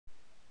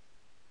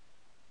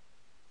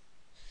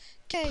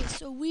Okay,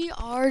 so we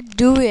are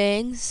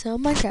doing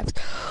some Minecraft.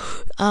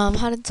 How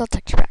to install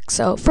texture packs.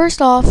 So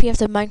first off, you have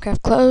to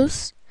Minecraft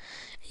close.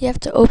 You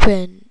have to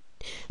open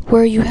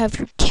where you have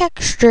your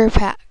texture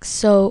packs.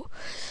 So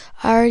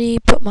I already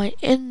put mine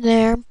in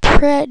there. I'm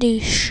pretty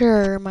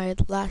sure my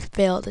last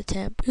failed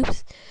attempt.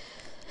 Oops.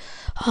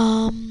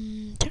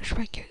 Texture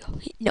pack. Here we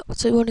go. No,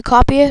 so you want to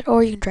copy it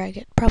or you can drag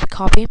it. Probably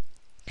copy.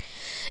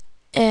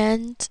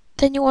 And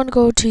then you want to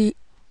go to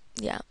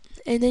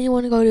and then you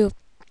want to go to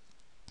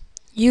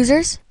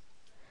users.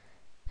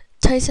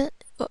 Tyson.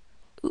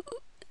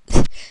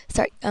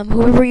 Sorry,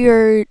 whoever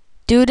your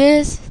dude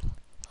is,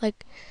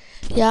 like,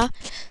 yeah,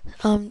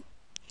 um,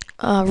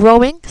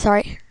 roaming,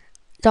 sorry,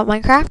 dot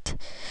Minecraft,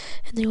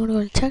 and then you want to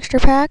go to texture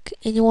pack,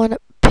 and you want to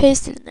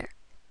paste it in there.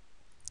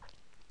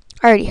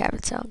 I already have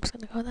it, so I'm just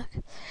gonna go with that.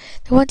 Then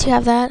once you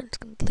have that, I'm just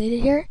gonna delete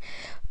it here.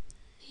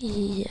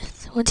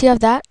 Yes, once you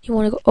have that, you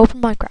want to go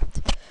open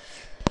Minecraft.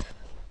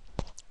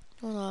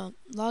 You want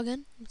to log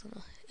in.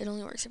 It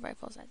only works if I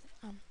full size it.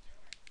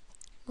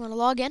 You want to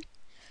log in,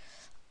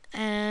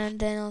 and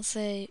then I'll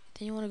say,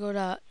 then you want to go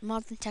to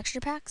mods and texture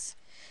packs.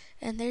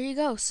 And there you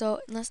go. So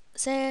let's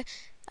say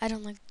I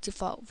don't like the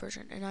default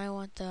version and I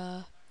want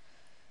the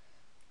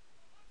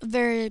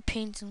very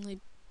painfully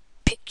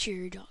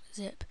pictured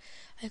zip.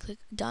 I click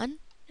done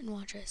and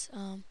watch this.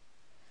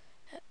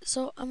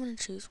 So I'm gonna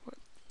choose World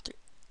 3.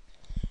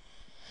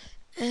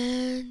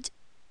 And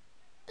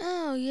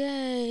oh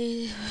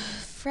yay,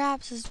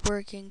 Fraps is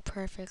working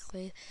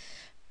perfectly.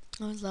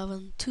 I was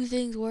loving two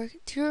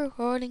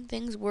recording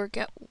things work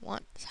at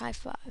once. High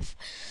five.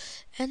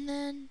 And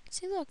then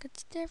see, look,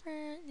 it's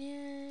different.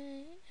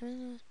 Yay!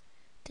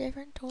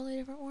 Different, totally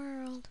different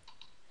world.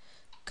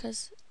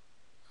 Cause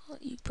well,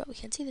 you probably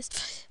can't see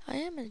this. I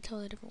am in a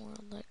totally different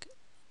world. Like,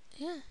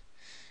 yeah.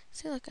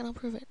 See, look, and I'll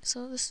prove it.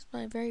 So this is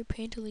my very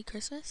painterly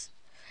Christmas.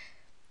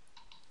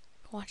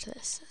 Watch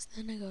this.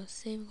 Then I go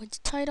save and go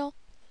to title.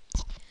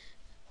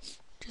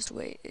 Just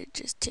wait. It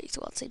just takes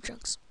a while to save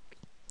chunks.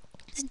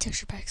 It's in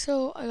texture pack.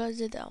 So I gotta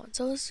did that one.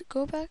 So let's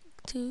go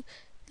to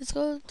this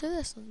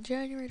one.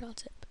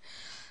 January.zip.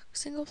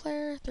 Single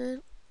player,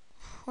 third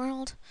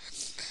world.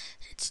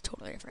 It's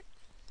totally different.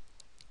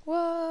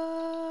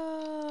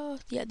 Whoa!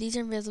 Yeah, these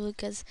are invisible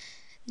because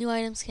new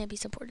items can't be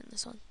supported in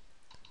this one.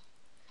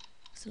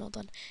 Still not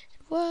done.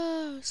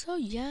 Whoa! So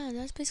yeah,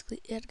 that's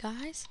basically it,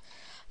 guys.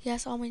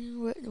 Yes, all my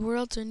new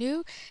worlds are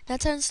new.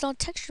 That's how to install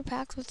texture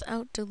packs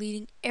without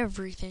deleting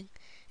everything.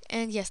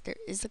 And yes, there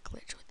is a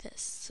glitch with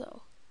this.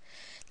 So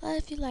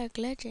if you like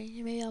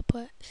glitching,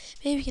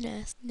 maybe you can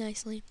ask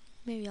nicely.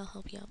 Maybe I'll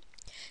help you out.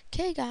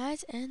 Okay,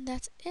 guys, and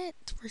that's it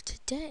for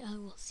today. I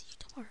will see you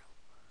tomorrow.